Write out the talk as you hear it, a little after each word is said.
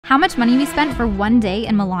How much money we spent for one day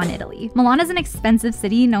in Milan, Italy. Milan is an expensive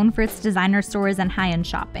city known for its designer stores and high-end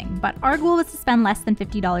shopping, but our goal was to spend less than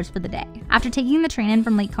 $50 for the day. After taking the train in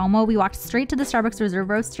from Lake Como, we walked straight to the Starbucks Reserve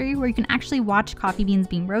Roastery, where you can actually watch coffee beans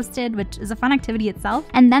being roasted, which is a fun activity itself,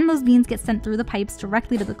 and then those beans get sent through the pipes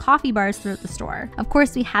directly to the coffee bars throughout the store. Of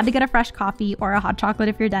course, we had to get a fresh coffee, or a hot chocolate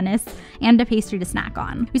if you're Dennis, and a pastry to snack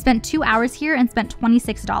on. We spent 2 hours here and spent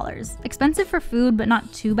 $26. Expensive for food, but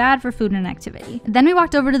not too bad for food and activity. Then we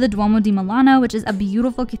walked over to the Duomo di Milano, which is a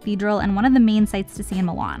beautiful cathedral and one of the main sights to see in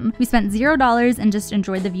Milan. We spent $0 and just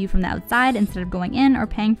enjoyed the view from the outside instead of going in or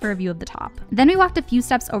paying for a view of the top. Then we walked a few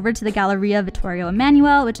steps over to the Galleria Vittorio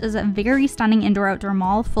Emanuele, which is a very stunning indoor-outdoor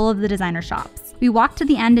mall full of the designer shops. We walked to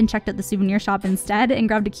the end and checked out the souvenir shop instead and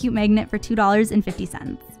grabbed a cute magnet for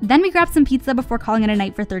 $2.50. Then we grabbed some pizza before calling it a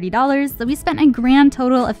night for $30, so we spent a grand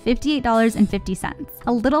total of $58.50.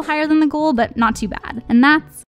 A little higher than the goal, but not too bad. And that's